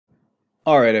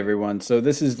All right, everyone. So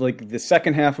this is like the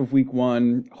second half of week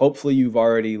one. Hopefully, you've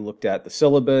already looked at the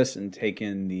syllabus and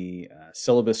taken the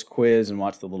syllabus quiz and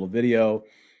watched the little video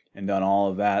and done all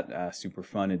of that super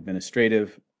fun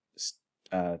administrative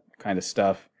kind of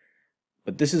stuff.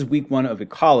 But this is week one of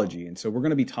ecology. And so we're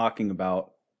going to be talking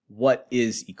about what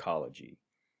is ecology.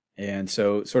 And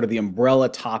so, sort of the umbrella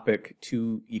topic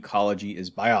to ecology is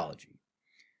biology.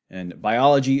 And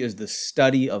biology is the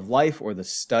study of life or the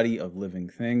study of living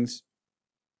things.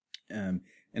 And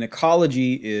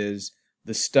ecology is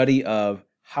the study of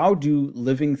how do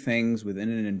living things within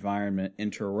an environment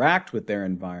interact with their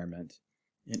environment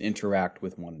and interact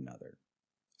with one another.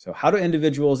 So how do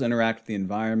individuals interact with the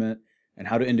environment and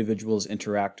how do individuals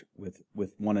interact with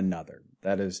one another?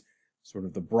 That is sort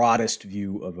of the broadest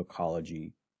view of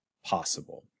ecology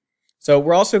possible. So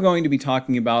we're also going to be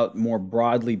talking about more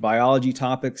broadly biology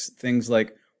topics, things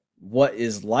like what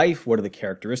is life? What are the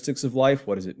characteristics of life?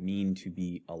 What does it mean to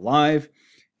be alive?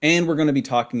 And we're going to be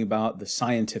talking about the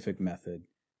scientific method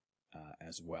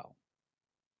as well.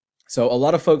 So a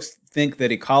lot of folks think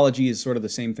that ecology is sort of the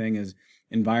same thing as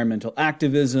environmental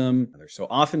activism. So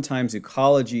oftentimes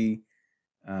ecology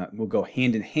will go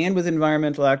hand in hand with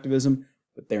environmental activism,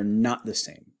 but they're not the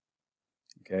same.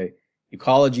 Okay?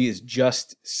 Ecology is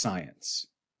just science.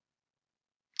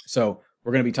 So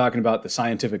we're going to be talking about the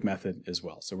scientific method as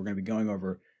well. So we're going to be going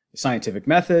over the scientific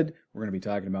method. We're going to be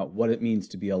talking about what it means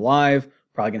to be alive.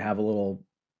 Probably going to have a little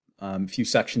few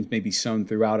sections maybe sewn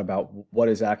throughout about what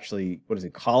is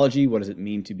ecology, what does it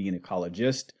mean to be an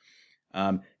ecologist.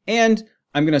 And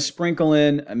I'm going to sprinkle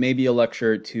in maybe a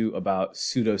lecture or two about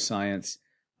pseudoscience,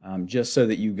 just so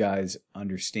that you guys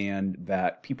understand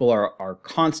that people are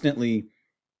constantly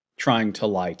trying to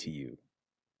lie to you.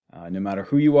 No matter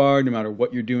who you are, no matter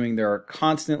what you're doing, there are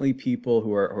constantly people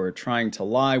who are trying to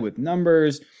lie with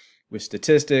numbers, with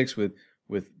statistics, with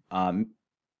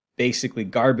basically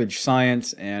garbage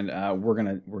science, and we're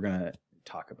gonna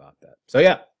talk about that. So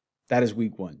yeah, that is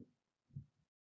week one.